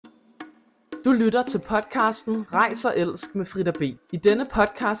Du lytter til podcasten Rejs og Elsk med Frida B. I denne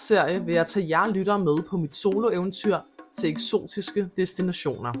podcastserie vil jeg tage jer lyttere med på mit soloeventyr til eksotiske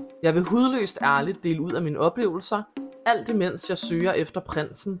destinationer. Jeg vil hudløst ærligt dele ud af mine oplevelser, alt imens jeg søger efter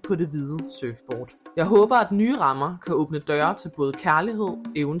prinsen på det hvide surfboard. Jeg håber, at nye rammer kan åbne døre til både kærlighed,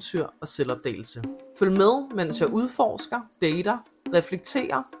 eventyr og selvopdagelse. Følg med, mens jeg udforsker, dater,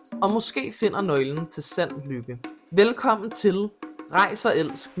 reflekterer og måske finder nøglen til sand lykke. Velkommen til Rejs og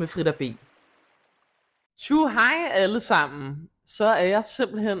Elsk med Frida B. Hej alle sammen. Så er jeg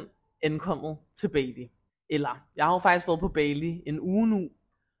simpelthen ankommet til Bali. Eller, jeg har jo faktisk været på Bali en uge nu.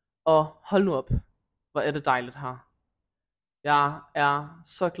 Og hold nu op, hvor er det dejligt her. Jeg er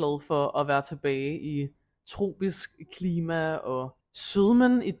så glad for at være tilbage i tropisk klima og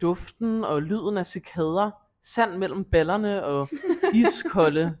sødmen i duften og lyden af cikader, sand mellem ballerne og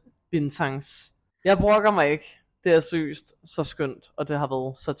iskolde bintangs. Jeg brokker mig ikke. Det er seriøst så skønt, og det har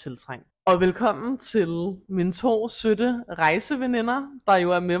været så tiltrængt. Og velkommen til mine 2 søde rejseveninder, der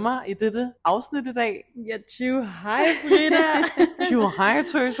jo er med mig i dette afsnit i dag. Ja, hej Frida. Hej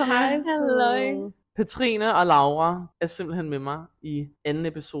tøserne. Hej, halløj. Petrine og Laura er simpelthen med mig i anden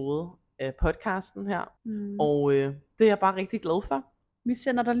episode af podcasten her. Og det er jeg bare rigtig glad for. Vi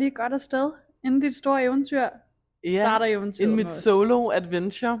sender dig lige godt afsted, inden dit store eventyr starter eventyret. In mit solo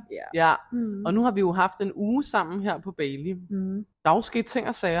adventure. Ja. Og nu har vi jo haft en uge sammen her på Bali. Der er jo sket ting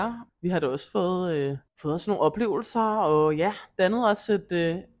og sager. Vi har da også fået os nogle oplevelser, og ja, dannet også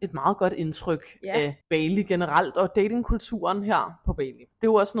et meget godt indtryk af Bali generelt, og datingkulturen her på Bali. Det er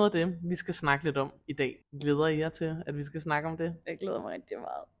jo også noget af det, vi skal snakke lidt om i dag. Glæder I jer til, at vi skal snakke om det? Jeg glæder mig rigtig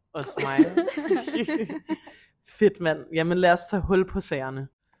meget. Også mig. Fedt mand. Jamen lad os tage hul på sagerne.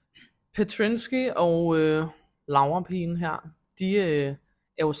 Petrine og Laura-pigen her, de er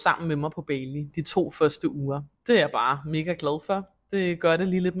jo sammen med mig på Bali de 2 første uger. Det er jeg bare mega glad for. Det gør det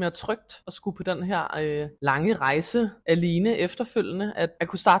lige lidt mere trygt at skulle på den her lange rejse alene efterfølgende, at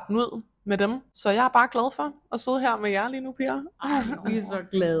kunne starte den ud med dem. Så jeg er bare glad for at sidde her med jer lige nu, piger. Vi er så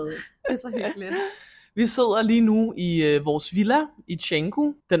glade. Det er så hyggeligt. Vi sidder lige nu i vores villa i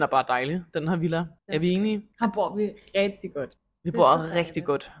Canggu. Den er bare dejlig, den her villa. Er vi enige? Her bor vi rigtig godt. Vi bor rigtig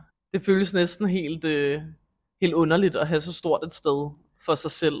godt. Det føles næsten helt underligt at have så stort et sted for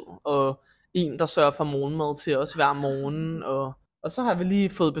sig selv, og en, der sørger for morgenmad til os hver morgen, og så har vi lige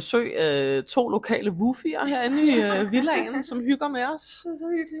fået besøg af 2 lokale woofier herinde i villaen, som hygger med os. Det er så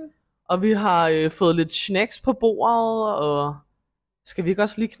hyggeligt. Og vi har fået lidt snacks på bordet, og skal vi ikke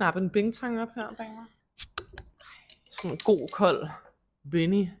også lige knappe en bingtang op her, damer? Sådan en god, kold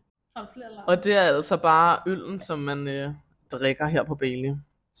Benny. Og det er altså bare øllen, som man drikker her på Bali.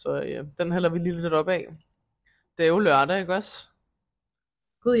 Så den hælder vi lige lidt op af. Det er jo lørdag, ikke også?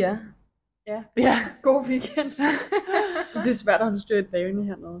 Gud ja. Ja. God weekend. Det er svært at holde styr i dagene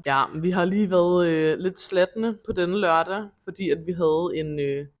hernede. Ja, vi har lige været lidt slattende på denne lørdag, fordi at vi havde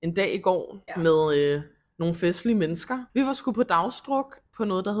en dag i går med nogle festlige mennesker. Vi var sgu på dagstruk på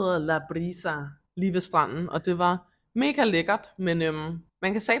noget, der hedder La Brisa, lige ved stranden, og det var mega lækkert, men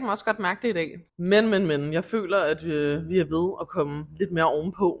man kan satme også godt mærke det i dag. Men, jeg føler, at vi er ved at komme lidt mere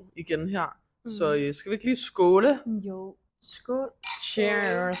ovenpå igen her. Så skal vi ikke lige skåle? Jo. Skål.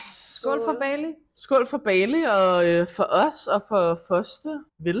 Cheers. Skål for Bali. Skål for Bali, og for os, og for første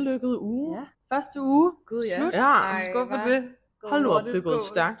vellykkede uge. Ja, første uge. Gud ja. Slut. Ja. Skål for det. Hold nu op, det er gået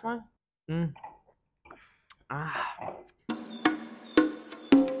stærkt, hva'?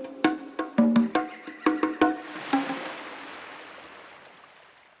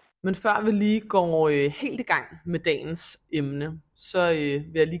 Men før vi lige går helt i gang med dagens emne, så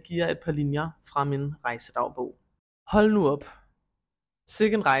vil jeg lige give jer et par linjer fra min rejsedagbog. Hold nu op.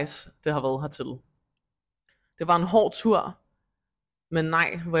 Sikke rejse, det har været hertil. Det var en hård tur, men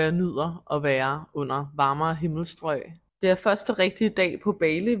nej, hvor jeg nyder at være under varmere himmelstrøg. Det er første rigtige dag på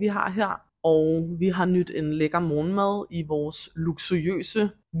Bali, vi har her, og vi har nydt en lækker morgenmad i vores luksuriøse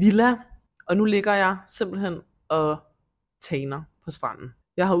villa. Og nu ligger jeg simpelthen og taner på stranden.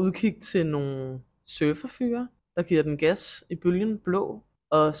 Jeg har udkig til nogle surferfyre, der giver den gas i bølgen blå,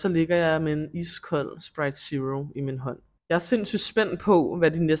 og så ligger jeg med en iskold Sprite Zero i min hånd. Jeg er sindssygt spændt på,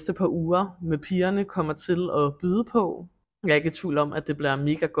 hvad de næste par uger med pigerne kommer til at byde på. Jeg er ikke i tvivl om, at det bliver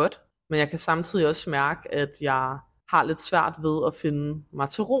mega godt, men jeg kan samtidig også mærke, at jeg har lidt svært ved at finde mig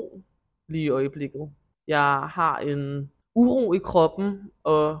til ro lige i øjeblikket. Jeg har en uro i kroppen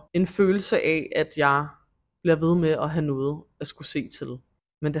og en følelse af, at jeg bliver ved med at have noget at skulle se til.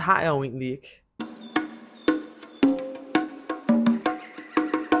 Men det har jeg jo egentlig ikke.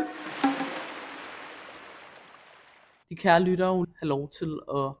 De kære lyttere have lov til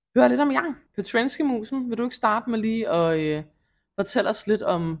at høre lidt om jer. Petrinsky musen, vil du ikke starte med lige at Fortæl os lidt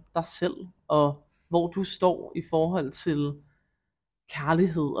om dig selv, og hvor du står i forhold til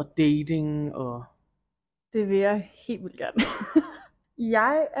kærlighed og dating. Og Det vil jeg helt vildt gerne.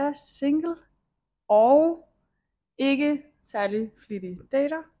 Jeg er single og ikke særlig flittig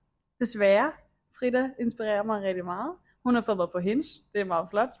dater. Desværre. Frida inspirerer mig rigtig meget. Hun har fået mig på Hinge. Det er meget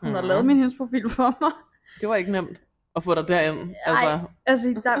flot. Hun har lavet min Hinge-profil for mig. Det var ikke nemt at få dig derind.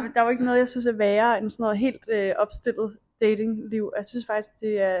 Altså der er jo ikke noget, jeg synes er værre end sådan noget helt opstillet datingliv. Jeg synes faktisk,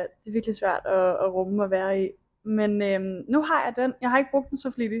 det er virkelig svært at rumme og være i. Men nu har jeg den. Jeg har ikke brugt den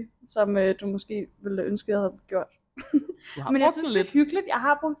så flittigt, som du måske ville ønske, jeg havde gjort. Men jeg synes, det er hyggeligt. Jeg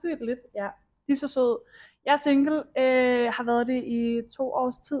har brugt det lidt. Ja, de er så søde. Jeg er single. Har været det i 2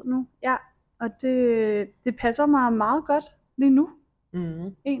 års tid nu. Ja, og det passer mig meget godt lige nu.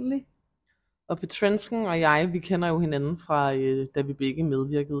 Egentlig. Og Petrinsken og jeg, vi kender jo hinanden fra, da vi begge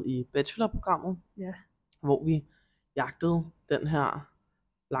medvirkede i bachelorprogrammet. Ja. Hvor vi jagtede den her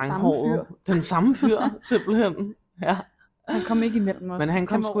langhåret. Den samme fyr, simpelthen. Ja. Han kom ikke imellem os. Men han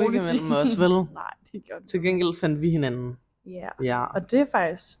kom sgu ikke imellem os, vel? Nej, det gjorde det. Til gengæld fandt vi hinanden. Ja, og det er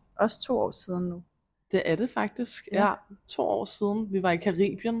faktisk også 2 år siden nu. Det er det faktisk, ja. 2 år siden. Vi var i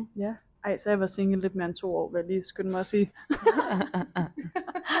Karibien. Ja. Ej, så jeg var single lidt mere end 2 år, vil jeg lige skynde mig at sige.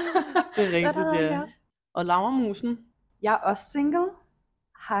 Det er rigtigt, ja. Og Laura Musen? Jeg er også single.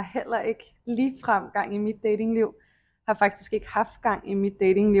 Har heller ikke lige gang i mit datingliv. Har faktisk ikke haft gang i mit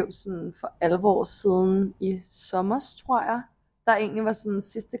datingliv sådan for alvor siden i sommer, tror jeg. Der egentlig var sådan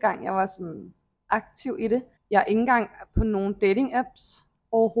sidste gang, jeg var sådan aktiv i det. Jeg er ikke engang på nogen dating apps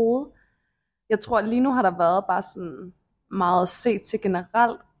overhovedet. Jeg tror lige nu har der været bare sådan meget set til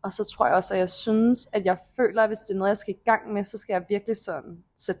generelt. Og så tror jeg også, at jeg synes, at jeg føler, at hvis det er noget, jeg skal i gang med, så skal jeg virkelig sådan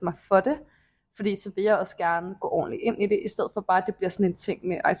sætte mig for det. Fordi så vil jeg også gerne gå ordentligt ind i det, i stedet for bare, at det bliver sådan en ting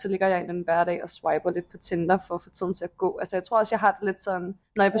med, så ligger jeg i den hverdag og swiper lidt på Tinder for at få tiden til at gå. Altså jeg tror også, jeg har det lidt sådan,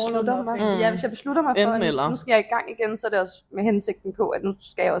 når jeg beslutter mig, hvis jeg beslutter mig for, at nu skal jeg i gang igen, så er det også med hensigten på, at nu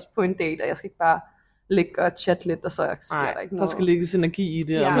skal jeg også på en date, og jeg skal ikke bare ligge og chatte lidt, og så sker der ikke noget. Der skal lægges energi i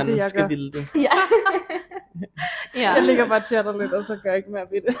det, og man skal ville det. Ja. Ja. Jeg ligger bare og chatter lidt, og så gør jeg ikke mere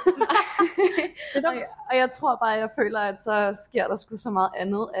ved det. Og jeg tror bare, jeg føler, at så sker der sgu så meget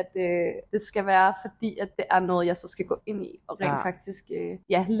andet, at det skal være, fordi at det er noget, jeg så skal gå ind i, og rent faktisk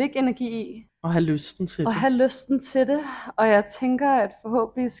lægge energi i. Og have lysten til det. Og have lysten til det. Og jeg tænker, at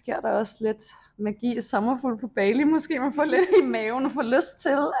forhåbentlig sker der også lidt magi i sommerfuld på Bali. Måske man får lidt i maven og får lyst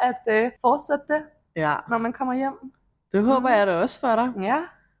til at fortsætte det, når man kommer hjem. Det håber jeg da også for dig. Ja.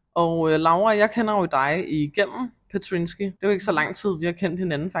 Og Laura, jeg kender jo dig igennem Petrinsky. Det er jo ikke så lang tid, vi har kendt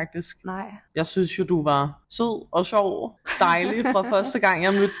hinanden faktisk. Nej. Jeg synes jo, du var sød og sjov, dejlig fra første gang,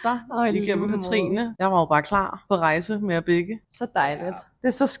 jeg mødte dig igennem Petrine. Jeg var jo bare klar på rejse med jer begge. Så dejligt. Det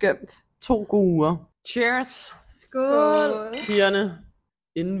er så skønt. 2 gode uger. Cheers. Skål. Pigerne,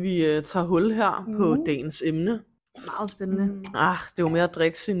 inden vi tager hul her på dagens emne. Meget spændende. Det er jo med at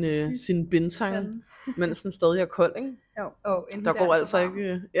drikke sin bintang, mens den stadig er kold, ikke? Jo. Der går altså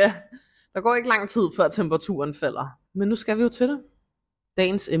ikke, der går ikke lang tid, før temperaturen falder. Men nu skal vi jo til det.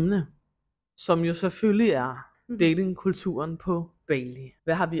 Dagens emne, som jo selvfølgelig er datingkulturen på Bali.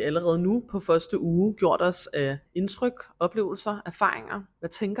 Hvad har vi allerede nu på første uge gjort os af indtryk, oplevelser, erfaringer? Hvad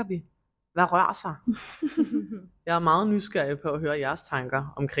tænker vi? Hvad rører sig? Jeg er meget nysgerrig på at høre jeres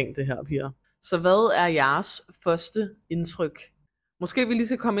tanker omkring det her, piger. Så hvad er jeres første indtryk? Måske vi lige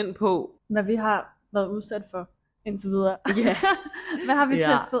skal komme ind på, hvad vi har været udsat for indtil videre. Yeah. Hvad har vi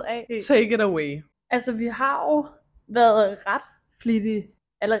testet af? Take it away. Altså vi har jo været ret flittige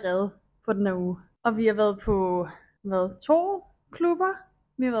allerede på den her uge. Og vi har været på 2 klubber.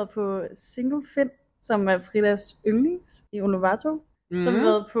 Vi har været på Single Fin, som er Fridas yndlings i Uluwatu. Så har vi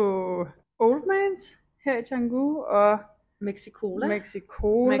været på Old Mans her i Canggu og Mexicola.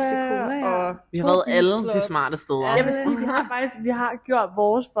 Og vi har været alle de smarte steder. Jeg vil sige, vi har gjort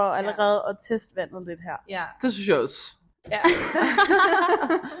vores for allerede at teste vandet lidt her. Ja. Det synes jeg også. Ja.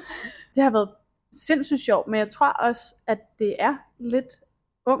 Det har været sindssygt sjovt, men jeg tror også, at det er lidt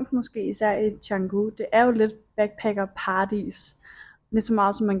ungt måske, især i Canggu. Det er jo lidt backpacker-paradis. Lidt så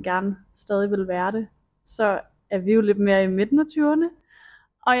meget, som man gerne stadig vil være det. Så er vi jo lidt mere i midten af 20'erne.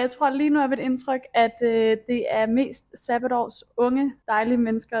 Og jeg tror lige nu er mit indtryk, at det er mest sabbatårs unge, dejlige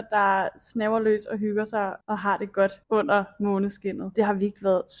mennesker, der snæver løs og hygger sig og har det godt under måneskinnet. Det har vi ikke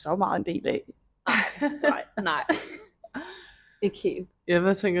været så meget en del af. Nej. Ikke helt. Ja,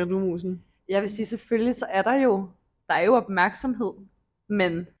 hvad tænker du, Musen? Jeg vil sige, selvfølgelig så er der jo opmærksomhed,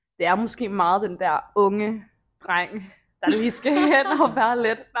 men det er måske meget den der unge dreng, der lige skal hen og være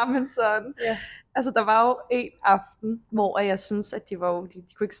lidt. Men sådan. Ja. Altså der var jo en aften, hvor jeg synes, at de kunne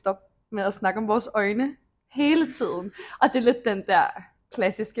ikke stoppe med at snakke om vores øjne hele tiden. Og det er lidt den der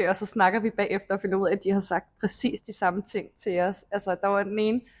klassiske, og så snakker vi bagefter og finder ud af, at de har sagt præcis de samme ting til os. Altså, der var den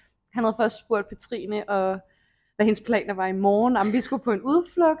ene, han havde først spurgt Petrine, og hvad hendes planer var i morgen, om vi skulle på en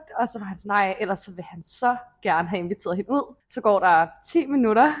udflugt, og så var han sådan, nej, ellers så vil han så gerne have inviteret hende ud. Så går der 10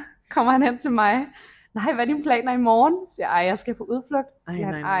 minutter, kommer han hen til mig, nej, hvad er dine planer i morgen? Så siger jeg, jeg skal på udflugt. Så siger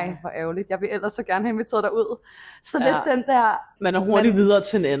han, hvor ærgerligt, jeg vil ellers så gerne have inviteret dig ud. Så lidt den der... Man er hurtigt videre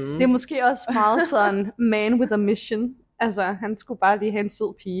til en anden. Det er måske også meget sådan, man with a mission. Altså, han skulle bare lige have en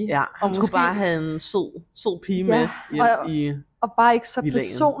sød pige. Ja, han skulle bare have en sød pige med i og bare ikke så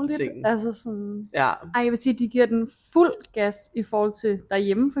personligt. Altså sådan... Ja. Ej, jeg vil sige, de giver den fuld gas i forhold til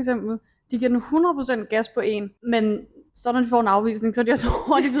derhjemme for eksempel. De giver den 100% gas på en, men så når de får en afvisning, så er de også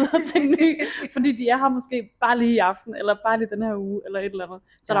hurtigt videre til en ny, fordi de er her måske bare lige i aften, eller bare lige den her uge, eller et eller andet.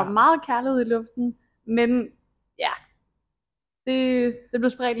 Så der er meget kærlighed i luften, men ja, det blev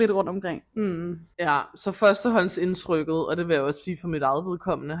spredt lidt rundt omkring. Ja, så førstehåndsindtrykket, og det vil jeg også sige for mit eget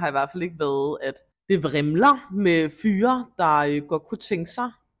vedkommende, har i hvert fald ikke været, at det vrimler med fyre, der godt kunne tænke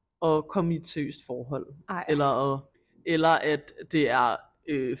sig at komme i et seriøst forhold. Eller at det er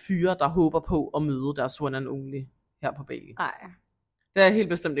fyre, der håber på at møde deres one and only her på Bali. Nej. Det er helt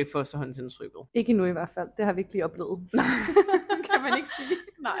bestemt ikke førstehåndsindtrykket. Ikke endnu i hvert fald. Det har vi ikke lige oplevet. Kan man ikke sige.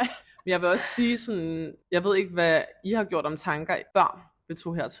 Nej. Men jeg vil også sige sådan, jeg ved ikke, hvad I har gjort om tanker, før vi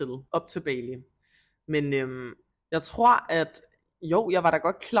tog hertil, op til Bali. Men jeg tror, at jeg var da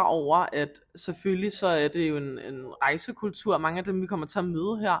godt klar over, at selvfølgelig så er det jo en rejsekultur. Mange af dem, vi kommer til at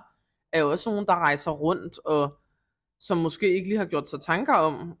møde her, er jo også nogen, der rejser rundt, og som måske ikke lige har gjort sig tanker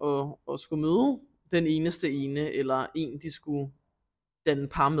om at skulle møde den eneste ene, eller en, de skulle danne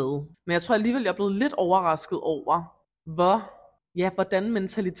par med. Men jeg tror alligevel, jeg er blevet lidt overrasket over, hvordan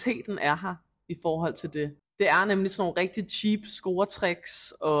mentaliteten er her i forhold til det. Det er nemlig sådan nogle rigtig cheap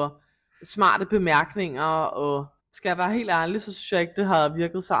scoretricks og smarte bemærkninger, og skal jeg være helt ærlig, så synes jeg ikke, det har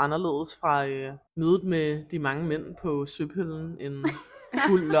virket så anderledes fra mødet med de mange mænd på søpøllen en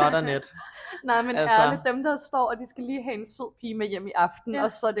fuld lørdag nat. Nej, men ærligt, dem der står, og de skal lige have en sød pige med hjem i aften,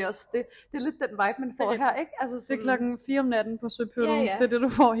 og så er det også det. Det er lidt den vibe, man får her, ikke? Altså sådan... Det er klokken 4 om natten på søpøllen. Ja. Det er det, du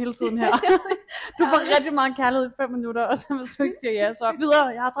får hele tiden her. Du får rigtig meget kærlighed i 5 minutter, og så hvis du ikke siger ja, så videre.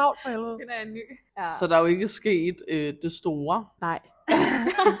 Jeg har travlt for helvede. Så er en ny. Ja. Så der er jo ikke sket det store. Nej.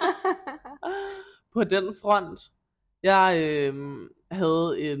 På den front. Jeg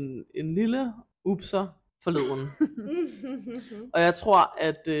havde en lille upser forleden. Og jeg tror,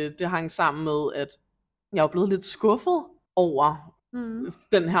 at det hang sammen med, at jeg er blevet lidt skuffet over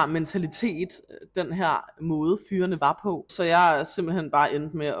den her mentalitet, den her måde fyrene var på. Så jeg er simpelthen bare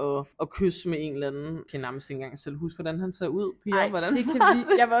endt med at kysse med en eller anden. Jeg kan nærmest ikke engang selv huske, hvordan han ser ud. Pia, hvordan? Det kan vi.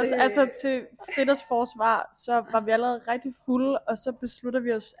 Jeg var også, altså til Fridas forsvar, så var vi allerede rigtig fulde, og så beslutter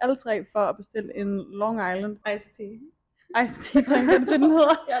vi os alle tre for at bestille en Long Island Iced Tea. Iced Tea, den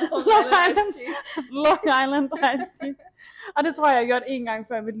hedder. Long Island Iced Tea. Og det tror jeg har gjort en gang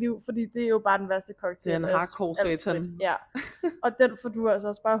før i mit liv, fordi det er jo bare den værste cocktail. Det er en hardcore satan. Ja. Og den får du altså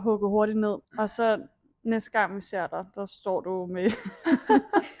også bare hugge hurtigt ned. Og så næste gang vi ser dig, der står du med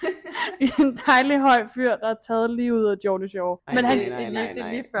en dejlig høj fyr, der er taget lige ud af Jordy Shore. Men han, det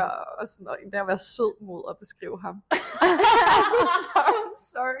er lige før, og sådan, der var sød mod at beskrive ham.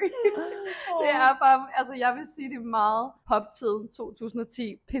 Sorry. Det er bare, altså jeg vil sige, det er meget poptiden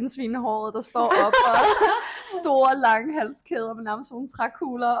 2010. Pindsvinehåret, der står op, og store lange halskæder med nærmest nogle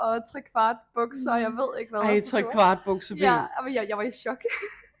trækugler og trekvart bukser, jeg ved ikke hvad. Trekvart bukseben. Ja, jeg var i chok.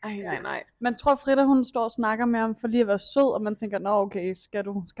 Nej. Man tror, Frida, hun står og snakker med ham for lige at være sød, og man tænker, nå okay, skal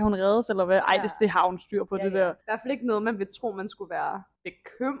hun reddes, eller hvad? Ej, det har hun styr på, det der. I hvert fald ikke noget, man vil tro, man skulle være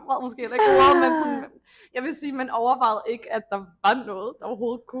bekymret, måske, eller ikke, men sådan, jeg vil sige, man overvejede ikke, at der var noget, der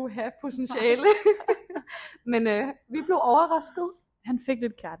overhovedet kunne have potentiale. Men vi blev overrasket. Han fik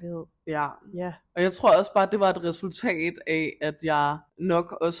lidt kærlighed. Ja. Og jeg tror også bare, det var et resultat af, at jeg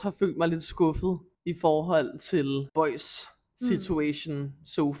nok også har følt mig lidt skuffet i forhold til boys situation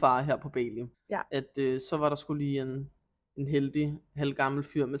so far her på Bali. Ja. At så var der skulle lige en heldig, halvgammel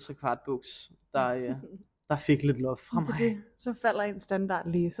fyr med trekvart buks, der fik lidt love fra mig. Så falder en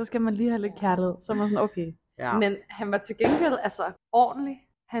standard lige. Så skal man lige have lidt kærlighed. Så er man sådan, okay. Ja. Men han var til gengæld altså ordentlig.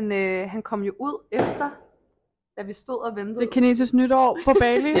 Han kom jo ud efter, da vi stod og ventede. Det er kinesisk nytår på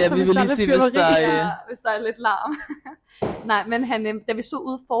Bali. Ja, vi vil lige sige, hvis der er lidt larm. Nej, men da vi stod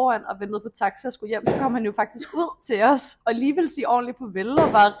ude foran og ventede på taxa og skulle hjem, så kom han jo faktisk ud til os, og lige ville sige ordentligt på vel,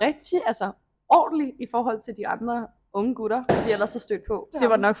 og var rigtig, ordentlig i forhold til de andre unge gutter, vi ellers har stødt på. Det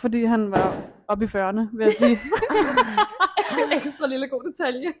var nok, fordi han var oppe i 40'erne, vil jeg sige. Ekstra lille god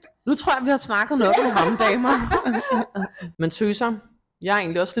detalje. Nu tror jeg, vi har snakket nok om ham, damer. Men tøser, Jeg er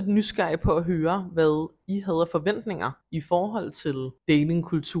egentlig også lidt nysgerrig på at høre, hvad I havde af forventninger i forhold til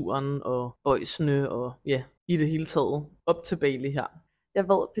datingkulturen og boysene og ja, i det hele taget op til Bali her. Jeg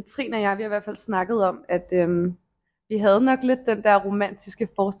ved, Petrine og jeg, vi har i hvert fald snakket om, at vi havde nok lidt den der romantiske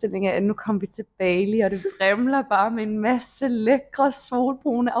forestilling af, at nu kom vi til Bali, og det vrimler bare med en masse lækre,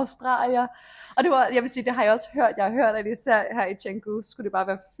 solbrune australier. Og det var, jeg vil sige, det har jeg også hørt. Jeg har hørt, at især her i Canggu skulle det bare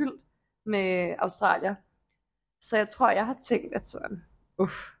være fyldt med australier. Så jeg tror, jeg har tænkt, at sådan,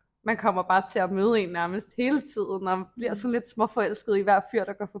 man kommer bare til at møde en nærmest hele tiden, og bliver sådan lidt småforelsket i hver fyr,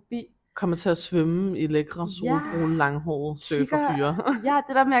 der går forbi. Kommer til at svømme i lækre, solbrune, langhåret surferfyre. Ja,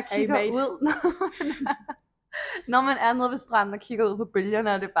 det der med at kigge ud, når man er nede ved stranden og kigger ud på bølgerne,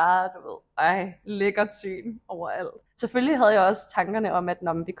 er det bare, du ved, lækkert syn overalt. Selvfølgelig havde jeg også tankerne om, at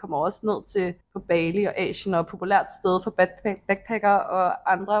vi kommer også ned til på Bali og Asien, og et populært sted for backpacker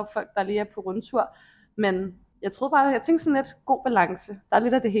og andre folk, der lige er på rundtur. Men jeg troede bare, jeg tænkte sådan lidt god balance. Der er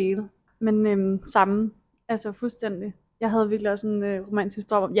lidt af det hele. Men sammen, altså fuldstændig. Jeg havde virkelig også en romantisk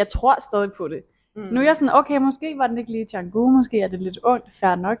drøm om, jeg tror stadig på det. Nu er jeg sådan, okay, måske var den ikke lige i Canggu, måske er det lidt ondt,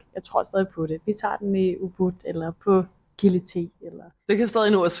 fair nok. Jeg tror stadig på det. Vi tager den i Ubud, eller på Gility, eller... Det kan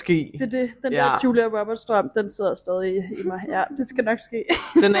stadig nå at ske. Det er det. Den der Julia Roberts drøm, den sidder stadig i mig. Ja, det skal nok ske.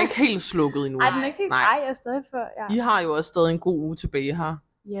 Den er ikke helt slukket endnu. Nej, den er ikke helt. Nej, jeg er stadig før. Ja. I har jo også stadig en god uge tilbage her.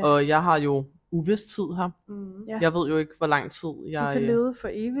 Yeah. Og jeg har jo uvist tid her. Yeah. Jeg ved jo ikke, hvor lang tid jeg kan leve for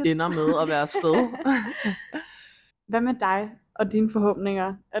evigt. Ender med at være afsted. Hvad med dig og dine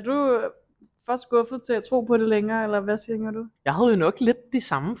forhåbninger? Er du for skuffet til at tro på det længere, eller hvad siger du? Jeg havde jo nok lidt de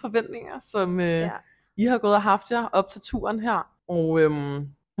samme forventninger, som I har gået og haft jer op til turen her. Og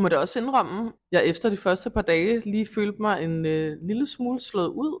må det også indrømme, jeg efter de første par dage lige følte mig en lille smule slået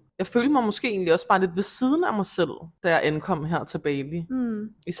ud. Jeg følte mig måske egentlig også bare lidt ved siden af mig selv, da jeg ankom her til Bali.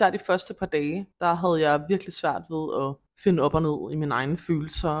 Især de første par dage, der havde jeg virkelig svært ved at finde op og ned i mine egne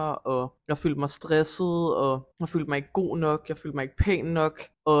følelser, og jeg følte mig stresset, og jeg følte mig ikke god nok, jeg følte mig ikke pæn nok,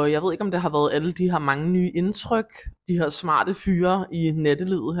 og jeg ved ikke, om det har været alle de her mange nye indtryk, de her smarte fyre i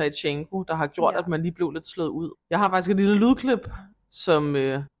nattelivet her i Canggu, der har gjort, at man lige blev lidt slået ud. Jeg har faktisk et lille lydklip, som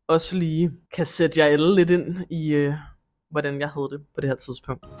også lige kan sætte jer alle lidt ind i, hvordan jeg havde det på det her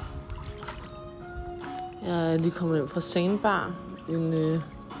tidspunkt. Jeg er lige kommet ind fra Sandbar, en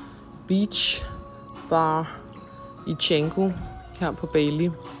beach bar i Canggu her på Bali,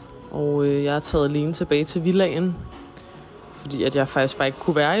 og jeg er taget alene tilbage til villaen, fordi at jeg faktisk bare ikke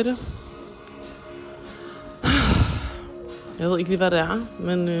kunne være i det. Jeg ved ikke lige, hvad det er,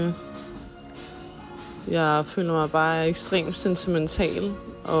 men jeg føler mig bare ekstremt sentimental,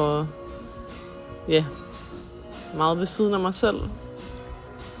 og ja, meget ved siden af mig selv.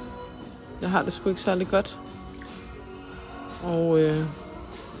 Jeg har det sgu ikke særlig godt, og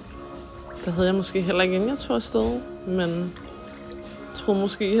der havde jeg måske heller ikke, inden jeg tog afsted, men jeg troede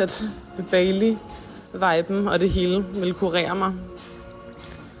måske, at Bali-viben og det hele ville kurere mig.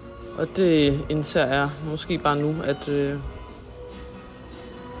 Og det indser jeg måske bare nu, at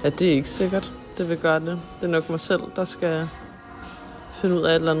det er ikke sikkert, det vil gøre det. Det er nok mig selv, der skal finde ud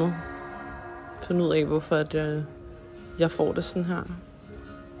af et eller andet. Finde ud af, hvorfor at jeg får det sådan her.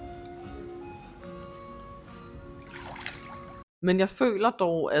 Men jeg føler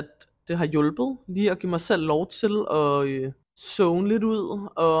dog, at det har hjulpet lige at give mig selv lov til at zone lidt ud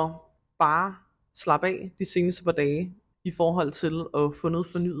og bare slappe af de seneste par dage i forhold til at få noget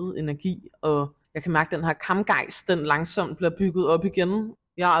fornyet energi. Og jeg kan mærke, at den her kampgejst, den langsomt bliver bygget op igen.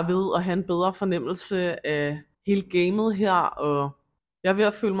 Jeg er ved at have en bedre fornemmelse af hele gamet her, og jeg er ved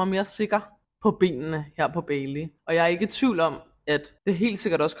at føle mig mere sikker på benene her på Bali. Og jeg er ikke i tvivl om, at det helt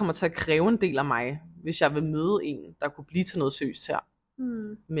sikkert også kommer til at kræve en del af mig, hvis jeg vil møde en, der kunne blive til noget seriøst her.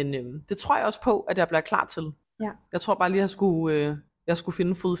 Men det tror jeg også på, at jeg bliver klar til. Ja. Jeg tror bare lige, at jeg skulle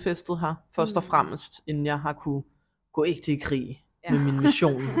finde fodfæstet her, først og fremmest, inden jeg har kunne gå ægte i krig med min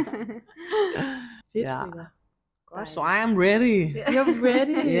mission. Ja. So I am ready. You're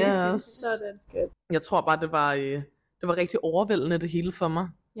ready. Yes. Jeg tror bare, det var rigtig overvældende det hele for mig.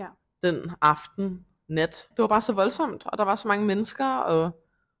 Ja. Den aften, nat. Det var bare så voldsomt, og der var så mange mennesker, og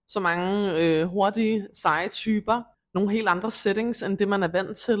så mange hurtige, seje typer. Nogle helt andre settings, end det man er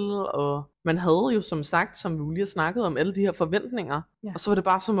vant til, og man havde jo som sagt, som vi lige har snakket om, alle de her forventninger. Ja. Og så var det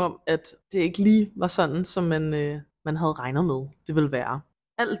bare som om, at det ikke lige var sådan, som man havde regnet med, det ville være.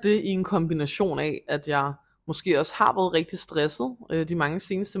 Alt det i en kombination af, at jeg måske også har været rigtig stresset de mange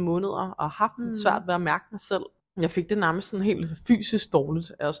seneste måneder, og haft det svært ved at mærke mig selv. Jeg fik det nærmest sådan helt fysisk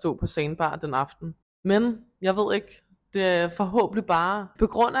dårligt af at stå på Sandbar den aften. Men jeg ved ikke, det er forhåbentlig bare på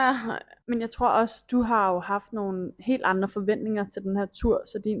grund af... Men jeg tror også, du har jo haft nogle helt andre forventninger til den her tur,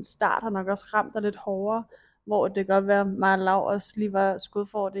 så din start har nok også ramt dig lidt hårdere. hvor det kan godt være, at mig og Laura også lige var skudt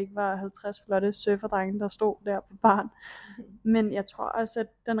for, at det ikke var 50 flotte surferdrenge, der stod der på baren. Men jeg tror også, at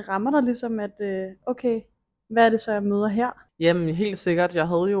den rammer dig ligesom, at okay, hvad er det så, jeg møder her? Jamen helt sikkert, jeg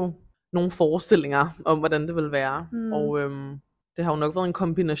havde jo nogle forestillinger om, hvordan det ville være. Og det har jo nok været en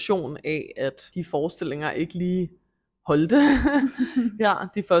kombination af, at de forestillinger ikke lige holdte her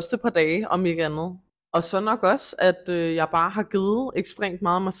de første par dage, om ikke andet. Og så nok også, at jeg bare har givet ekstremt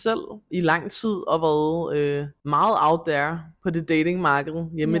meget af mig selv i lang tid, og været meget out there på det datingmarked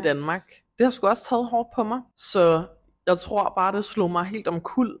hjemme i Danmark. Det har sgu også taget hårdt på mig. Så jeg tror bare, det slog mig helt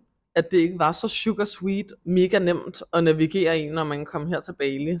omkuld, at det ikke var så sugar sweet, mega nemt at navigere i, når man kom her til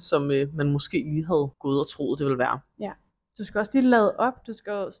Bali, som man måske lige havde gået og troet, det ville være. Ja, du skal også lige lade op. Du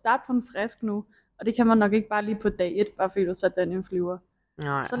skal starte på en frisk nu, og det kan man nok ikke bare lige på dag 1, bare fordi du så den en flyver.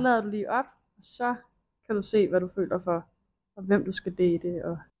 Nej. Så lader du lige op, og så kan du se, hvad du føler for, og hvem du skal date.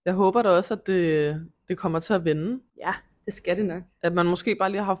 Og... Jeg håber da også, at det kommer til at vende. Ja, det skal det nok. At man måske bare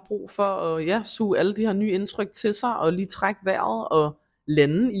lige har haft brug for at suge alle de her nye indtryk til sig, og lige trække vejret, og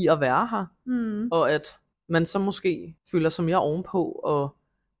lande i at være her. Og at man så måske føler sig mere ovenpå, og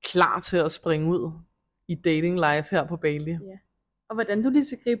klar til at springe ud i dating life her på Bali. Ja. Og hvordan du lige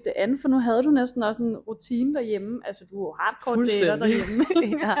skal gribe det an, for nu havde du næsten også en rutine derhjemme. Altså du er jo hardcore dater derhjemme.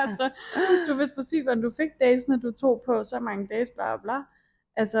 Altså, du vidste præcis, hvordan du fik datesene, du tog på så mange dates, bla bla bla.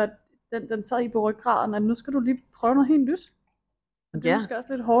 Altså den sad i på ryggraden, at nu skal du lige prøve noget helt nyt. Og det er måske også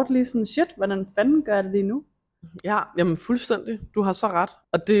lidt hårdt lige sådan, shit, hvordan fanden gør det lige nu? Ja, jamen fuldstændig. Du har så ret.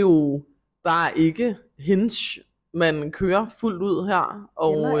 Og det er jo bare ikke Hinge, man kører fuldt ud her.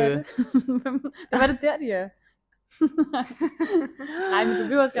 Og, eller er det? Det var det der, de er. Nej, men du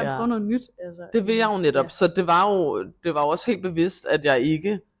vil også gerne få noget nyt. Altså. Det vil jeg jo netop. Så det var jo også helt bevidst, at jeg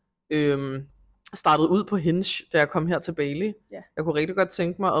ikke startede ud på Hinge, da jeg kom her til Bali. Ja. Jeg kunne rigtig godt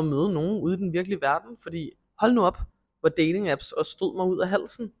tænke mig at møde nogen ude i den virkelige verden, fordi hold nu op, hvor dating apps og stod mig ud af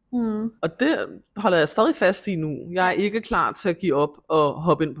halsen. Og det holder jeg stadig fast i nu. Jeg er ikke klar til at give op og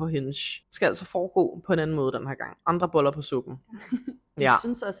hoppe ind på Hinge. Det skal altså foregå på en anden måde den her gang. Andre boller på suppen. Jeg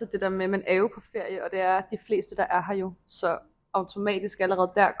synes også, at det der med, man er jo på ferie, og det er de fleste, der er her jo. Så automatisk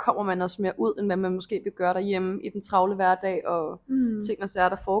allerede der kommer man også mere ud, end hvad man måske vil gøre derhjemme i den travle hverdag, og ting og sager,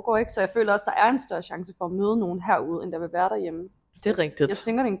 der foregår, ikke? Så jeg føler også, der er en større chance for at møde nogen herude, end der vil være derhjemme. Det er rigtigt. Jeg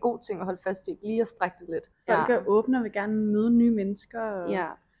tænker, det er en god ting at holde fast i, lige at strække det lidt. Folk er åbne og vil gerne møde nye mennesker. Og...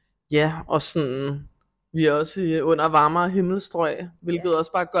 Ja, og sådan, vi er også under varmere himmelstrøg, hvilket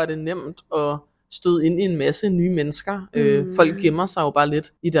også bare gør det nemt at støde ind i en masse nye mennesker. Folk gemmer sig jo bare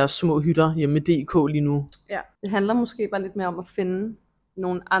lidt i deres små hytter hjemme i DK lige nu. Ja. Det handler måske bare lidt mere om at finde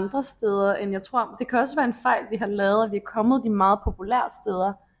nogle andre steder, end jeg tror. Det kan også være en fejl, vi har lavet, at vi er kommet de meget populære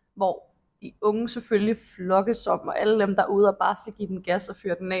steder, hvor de unge selvfølgelig flokkes om, og alle dem derude og bare skal give den gas og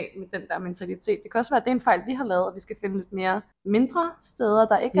fyre den af med den der mentalitet. Det kan også være, at det er en fejl, vi har lavet, og vi skal finde lidt mere mindre steder,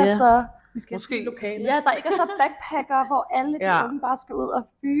 der ikke er så... Måske lokale. Ja, der ikke er så backpacker, hvor alle de unge bare skal ud og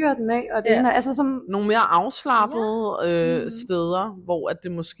fyre den af. Og det altså som... Nogle mere afslappede steder, hvor at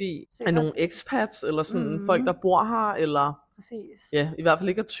det måske er nogle expats, eller sådan folk, der bor her, eller... Præcis. Ja, i hvert fald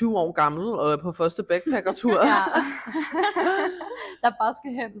ikke er 20 år gammel og er på første backpackertur. Der bare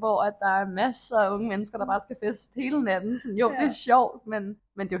skal hen, hvor at der er masser af unge mennesker, der bare skal feste hele natten. Sådan, jo, det er sjovt, men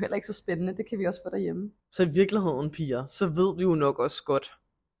det er jo heller ikke så spændende. Det kan vi også få derhjemme. Så i virkeligheden, piger, så ved vi jo nok også godt,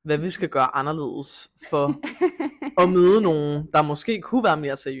 hvad vi skal gøre anderledes for at møde nogen, der måske kunne være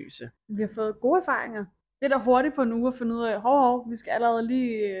mere seriøse. Vi har fået gode erfaringer. Det er da hurtigt på en uge at finde ud af, vi skal allerede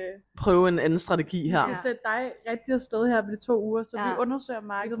lige... prøve en anden strategi her. Vi skal sætte dig rigtig afsted her på de 2 uger, så vi undersøger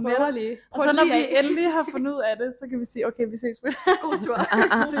markedet med dig lige. Og så når vi endelig har fundet ud af det, så kan vi sige, okay, vi ses på god tur.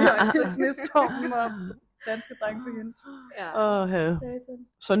 til snestormen og danske drenge på Jens.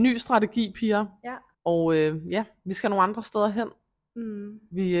 Så ny strategi, piger. Ja. Og vi skal nogle andre steder hen.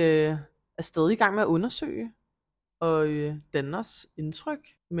 Vi er stadig i gang med at undersøge og danne os indtryk.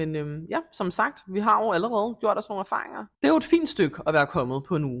 Men som sagt, vi har jo allerede gjort os nogle erfaringer. Det er jo et fint stykke at være kommet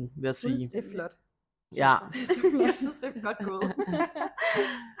på en uge, vil jeg sige. Det er flot. Ja. Jeg synes, det er godt gået.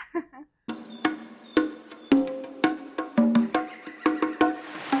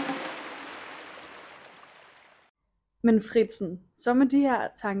 Men Fritzen, så med de her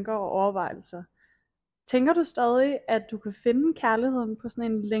tanker og overvejelser, tænker du stadig, at du kan finde kærligheden på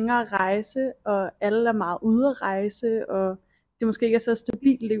sådan en længere rejse, og alle er meget ude at rejse, og det måske ikke er så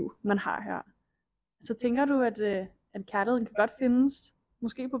stabilt liv, man har her? Så tænker du, at kærligheden kan godt findes,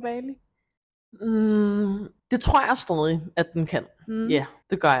 måske på Bali? Det tror jeg stadig, at den kan. Ja,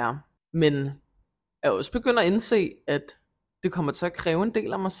 det gør jeg. Men jeg er også begyndt at indse, at det kommer til at kræve en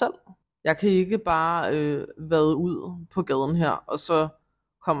del af mig selv. Jeg kan ikke bare vade ud på gaden her, og så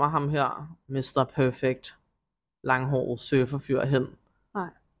kommer ham her, Mr. Perfect, langhåret surferfyr hen Nej.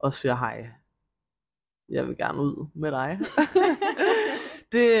 og siger hej. Jeg vil gerne ud med dig.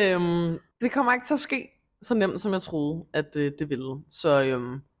 Det kommer ikke til at ske så nemt, som jeg troede, at det ville. Så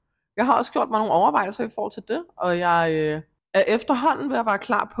jeg har også gjort mig nogle overvejelser i forhold til det, og jeg er efterhånden ved at være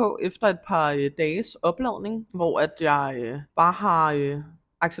klar på, efter et par dages opladning, hvor at jeg bare har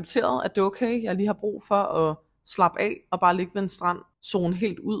accepteret, at det er okay, jeg lige har brug for at slappe af og bare ligge ved en strand, zone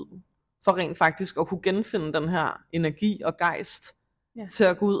helt ud, for rent faktisk at kunne genfinde den her energi og gejst til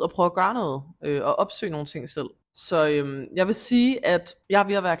at gå ud og prøve at gøre noget og opsøge nogle ting selv. Så jeg vil sige, at jeg er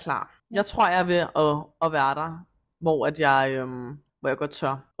ved at være klar. Jeg tror, jeg er ved at være der, hvor jeg godt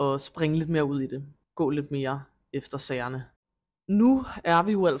tør at springe lidt mere ud i det. Gå lidt mere efter sagerne. Nu er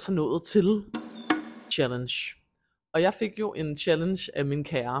vi jo altså nået til challenge. Og jeg fik jo en challenge af min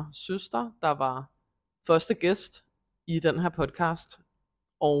kære søster, der var første gæst i den her podcast.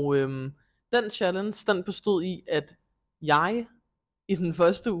 Og den challenge, den bestod i, at jeg i den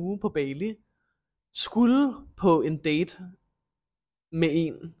første uge på Bali skulle på en date med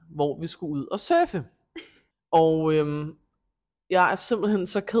en, hvor vi skulle ud og surfe. Og jeg er simpelthen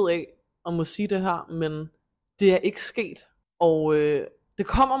så ked af at må sige det her, men det er ikke sket. Og det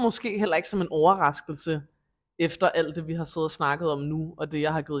kommer måske heller ikke som en overraskelse, efter alt det vi har siddet og snakket om nu, og det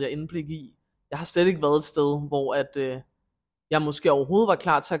jeg har givet jer indblik i. Jeg har slet ikke været et sted, hvor at jeg måske overhovedet var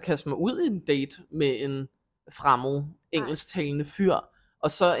klar til at kaste mig ud i en date med en fremmed, engelsktalende fyr,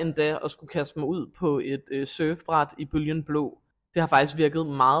 og så endda at skulle kaste mig ud på et surfbræt i bølgen blå. Det har faktisk virket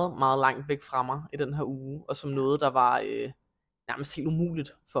meget, meget langt væk fra mig i den her uge, og som noget, der var nærmest helt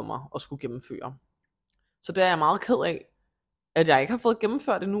umuligt for mig at skulle gennemføre. Så det er jeg meget ked af, at jeg ikke har fået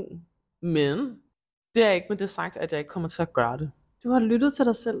gennemført endnu, men det er ikke med det sagt, at jeg ikke kommer til at gøre det. Du har lyttet til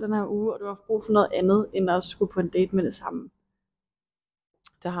dig selv den her uge, og du har brug for noget andet, end at skulle på en date med det samme.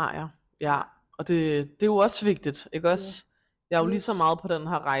 Det har jeg, ja. Og det er jo også vigtigt, ikke også? Jeg er jo lige så meget på den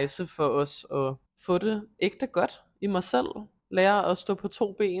her rejse for os at få det ægte godt i mig selv. Lære at stå på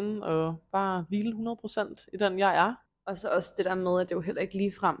 2 ben og bare hvile 100% i den jeg er. Og så også det der med, at det jo heller ikke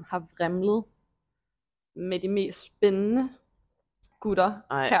ligefrem har vrimlet med de mest spændende gutter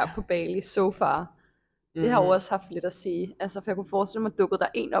her på Bali so far. Det har jo også haft lidt at sige. Altså, for jeg kunne forestille mig, at dukkede der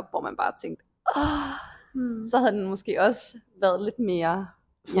en op, hvor man bare tænkte, så havde den måske også været lidt mere...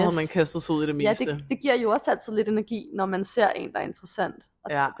 Så havde man kastet sig ud i det meste. Ja, det giver jo også altid lidt energi, når man ser en, der er interessant.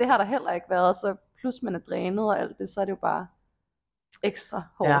 Og det har der heller ikke været. Så plus man er drænet og alt det, så er det jo bare ekstra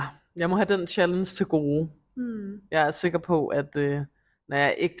hårdt. Ja, jeg må have den challenge til gode. Jeg er sikker på, at når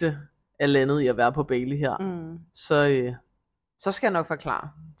jeg ægte er landet i at være på Bali her, så skal jeg nok være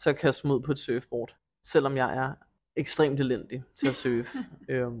klar til at kaste mig ud på et surfboard. Selvom jeg er ekstremt elendig til at surfe.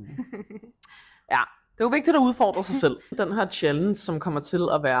 Det er jo vigtigt at udfordre sig selv. Den her challenge, som kommer til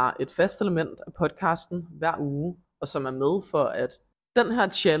at være et fast element af podcasten hver uge, og som er med for at den her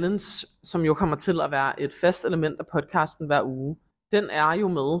challenge, som jo kommer til at være et fast element af podcasten hver uge, den er jo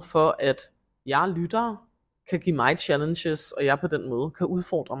med for at jeg lyttere kan give mig challenges, og jeg på den måde kan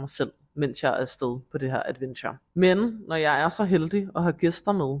udfordre mig selv, mens jeg er afsted på det her adventure. Men når jeg er så heldig at have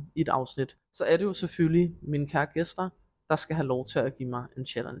gæster med i et afsnit, så er det jo selvfølgelig mine kære gæster, der skal have lov til at give mig en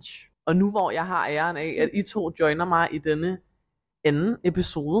challenge. Og nu hvor jeg har æren af, at I to joiner mig i denne anden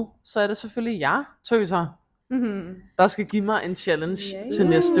episode, så er det selvfølgelig jer, tøser, der skal give mig en challenge til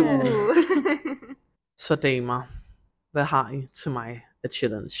næste uge. Så damer, hvad har I til mig af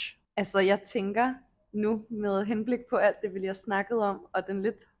challenge? Altså jeg tænker nu med henblik på alt det, vi lige har snakket om, og den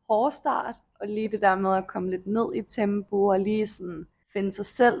lidt hårde start, og lige det der med at komme lidt ned i tempo, og lige sådan finde sig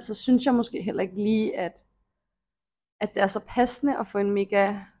selv, så synes jeg måske heller ikke lige, at det er så passende at få en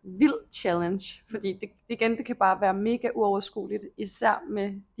mega vild challenge, fordi det kan bare være mega uoverskueligt, især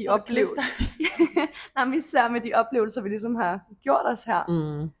med de oplevelser. Især med de oplevelser, vi ligesom har gjort os her.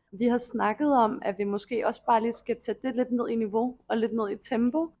 Vi har snakket om, at vi måske også bare lige skal tage det lidt ned i niveau, og lidt ned i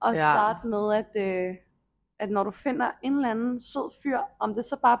tempo, og starte med, at når du finder en eller anden sød fyr, om det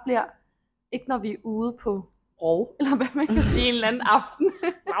så bare bliver, ikke når vi er ude på rov, eller hvad man kan sige, en eller anden aften.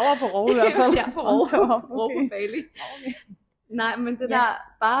 Rager på rov i hvert fald. Ja, på rov på Bali. Nej, men det der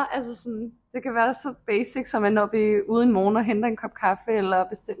bare, altså sådan, det kan være så basic, som at når vi er ude en morgen og henter en kop kaffe, eller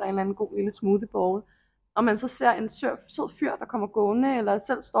bestiller en eller anden god lille smoothie bowl, og man så ser en sød fyr, der kommer gående, eller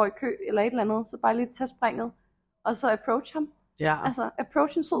selv står i kø, eller et eller andet, så bare lige tage springet, og så approach ham. Ja. Altså,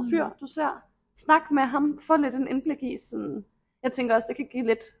 approach en sød fyr, du ser. Snak med ham, få lidt en indblik i sådan. Jeg tænker også, det kan give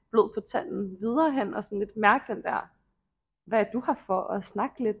lidt blod på tanden videre hen, og sådan lidt mærke den der, hvad du har for at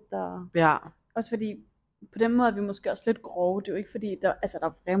snakke lidt. Og... Ja. Også fordi, på den måde er vi måske også lidt grove. Det er jo ikke fordi,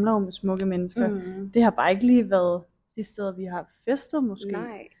 der vrimler med smukke mennesker. Det har bare ikke lige været de steder, vi har festet måske.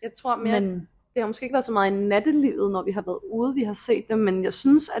 Nej, jeg tror mere, det har måske ikke været så meget i nattelivet, når vi har været ude, vi har set det, men jeg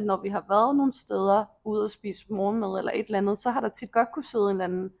synes, at når vi har været nogle steder ude og spise morgenmad eller et eller andet, så har der tit godt kunne sidde en eller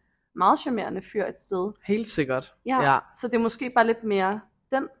anden meget charmerende fyr et sted. Helt sikkert. Ja. Så det er måske bare lidt mere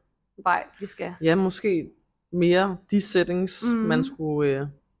den vej, vi skal. Ja, måske mere de settings, man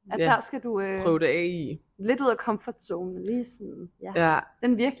skulle der skal du prøve det af i. Lidt ud af comfort zone, lige sådan,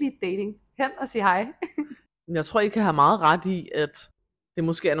 den virkelige dating. Hen og sige hej. Jeg tror, I kan have meget ret i, at det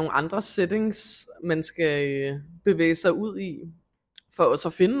måske er nogle andre settings, man skal bevæge sig ud i, for også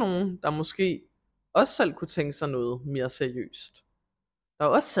at finde nogen, der måske også selv kunne tænke sig noget mere seriøst. Der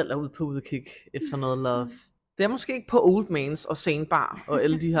også selv er ude på udkig efter noget love. Det er måske ikke på Old Mans og Sandbar og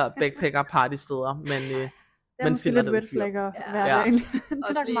alle de her backpacker partysteder, men man finder lidt red flagger hver dag. Det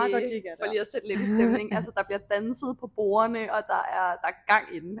er nok meget godt, de for lige at sætte lidt i stemning. Altså, der bliver danset på bordene, og der er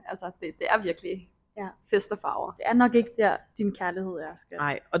gang inde. Altså, det er virkelig fest og farver. Det er nok ikke der, din kærlighed er, skat.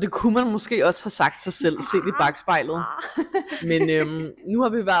 Nej, og det kunne man måske også have sagt sig selv, set i bagspejlet. Men nu har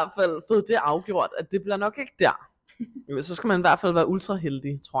vi i hvert fald fået det afgjort, at det bliver nok ikke der. Så skal man i hvert fald være ultra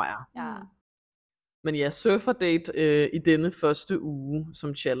heldig, tror jeg. Ja. Men ja, surferdate i denne første uge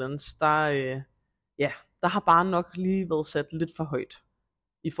som challenge, der har bare nok lige været sat lidt for højt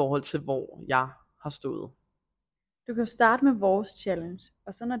i forhold til, hvor jeg har stået. Du kan jo starte med vores challenge,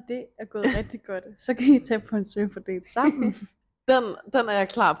 og så når det er gået rigtig godt, så kan I tage på en surferdate sammen. Den er jeg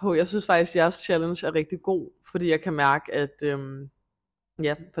klar på. Jeg synes faktisk, at jeres challenge er rigtig god, fordi jeg kan mærke, at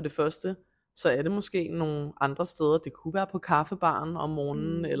for det første, så er det måske nogle andre steder. Det kunne være på kaffebaren om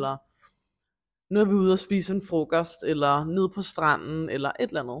morgenen, eller nu er vi ude og spise en frokost, eller ned på stranden, eller et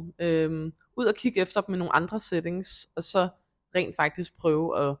eller andet. Ud og kigge efter dem i nogle andre settings, og så rent faktisk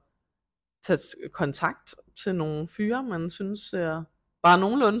prøve at tage kontakt til nogle fyre, man synes ser bare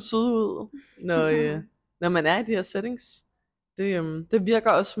nogenlunde søde ud, når man er i de her settings. Det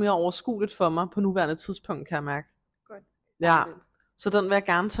virker også mere overskueligt for mig på nuværende tidspunkt, kan jeg mærke. Godt. Ja, så den vil jeg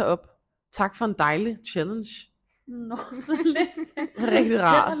gerne tage op. Tak for en dejlig challenge. Nå, så lidt. Rigtig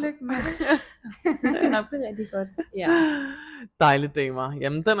rart. Det skal nok blive rigtig godt. Ja. Dejlige damer.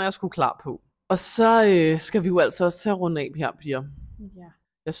 Jamen, den er jeg sgu klar på. Og så skal vi jo altså også til at runde af her, piger. Ja.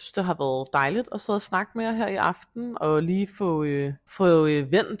 Jeg synes, det har været dejligt at sidde og snakke med jer her i aften, og lige få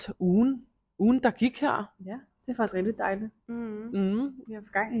vendt ugen, der gik her. Ja, det er faktisk rigtig dejligt. Vi har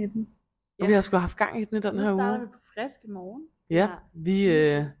haft gang i den. Og vi har sgu haft gang i den i den her uge. Nu starter vi på frisk i morgen. Ja, vi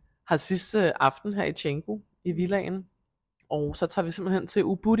har sidste aften her i Tjenko i villaen, og så tager vi simpelthen til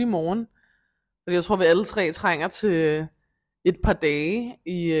Ubud i morgen. Fordi jeg tror, vi alle tre trænger til et par dage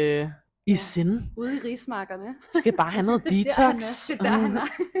i sind. Ude i rismarkerne. Skal bare have noget detox. Det er der, han er.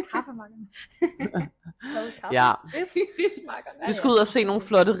 Kaffemarkerne. Ja. Rismarkerne. Vi skal ud og se nogle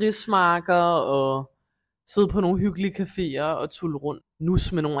flotte rismarker, og sidde på nogle hyggelige caféer, og tulle rundt.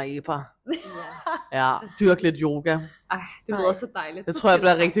 Nus med nogle aber. Ja, dyrke lidt yoga. Ej, det lyder så dejligt. Det tror jeg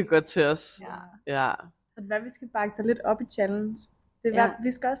bliver rigtig godt til os. Ja. Og hvad vi skal bakke dig lidt op i challenge. Det er,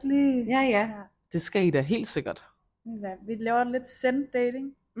 vi skal også lige... Ja. Det skal I da helt sikkert. Vi laver lidt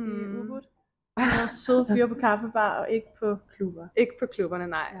send-dating i Ubud. Nogle søde fyre på kaffebar, og ikke på klubber. Ikke på klubberne,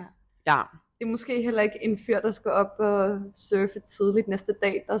 nej. Ja. Det er måske heller ikke en fyr, der skal op og surfe tidligt næste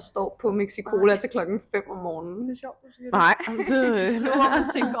dag, der står på Mexicola til 5 om morgenen. Det er sjovt, du siger det. Nej, nu må man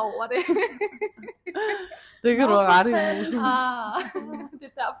tænke over det. Det kan du have ret i, Musen. Det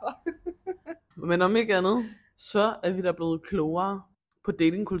er derfor. Men om ikke andet, så er vi da blevet klogere på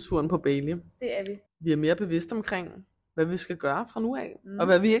datingkulturen på Bali. Det er vi. Vi er mere bevidste omkring, hvad vi skal gøre fra nu af, og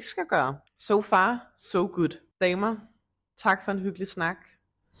hvad vi ikke skal gøre. So far, so good. Damer, tak for en hyggelig snak.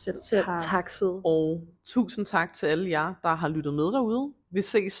 Selv tak, søde. Og tusind tak til alle jer, der har lyttet med derude. Vi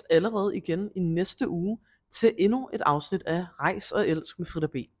ses allerede igen i næste uge til endnu et afsnit af Rejs og Elsk med Frida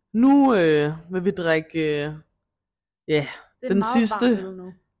B. Nu vil vi drikke den sidste.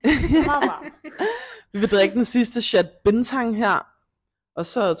 Vi vil drikke den sidste chat bintang her. Og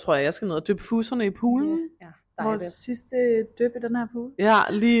så tror jeg skal ned og dyppe fuserne i poolen. Vores sidste dyp i den her pool. Ja,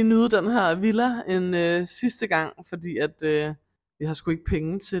 lige nyde den her villa en sidste gang, fordi at vi har sgu ikke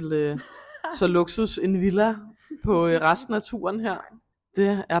penge til så luksus en villa på resten af turen her.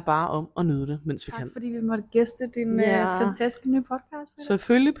 Det er bare om at nyde det, mens vi kan. Tak fordi vi måtte gæste din fantastiske nye podcast.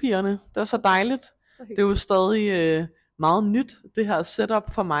 Selvfølgelig, pigerne. Det var så dejligt. Det er jo stadig meget nyt, det her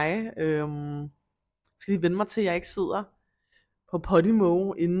setup for mig. Skal lige vende mig til, at jeg ikke sidder på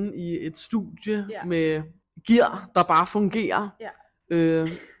Podimo inde i et studie med gear, der bare fungerer.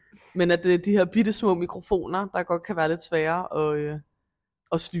 Men at det er de her bitte små mikrofoner, der godt kan være lidt svære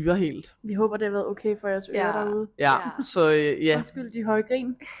at styre helt. Vi håber, det har været okay for jeres ører derude. Så undskyld de høje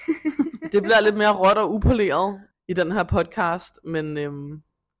grin. Det bliver lidt mere råt og upoleret i den her podcast, men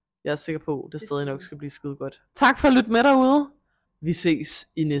Jeg er sikker på, at det stadig nok skal blive skide godt. Tak for at lytte med derude. Vi ses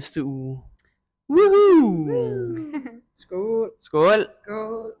i næste uge. Woohoo! Skål. Skål!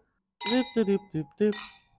 Skål. Dip, dip, dip, dip, dip.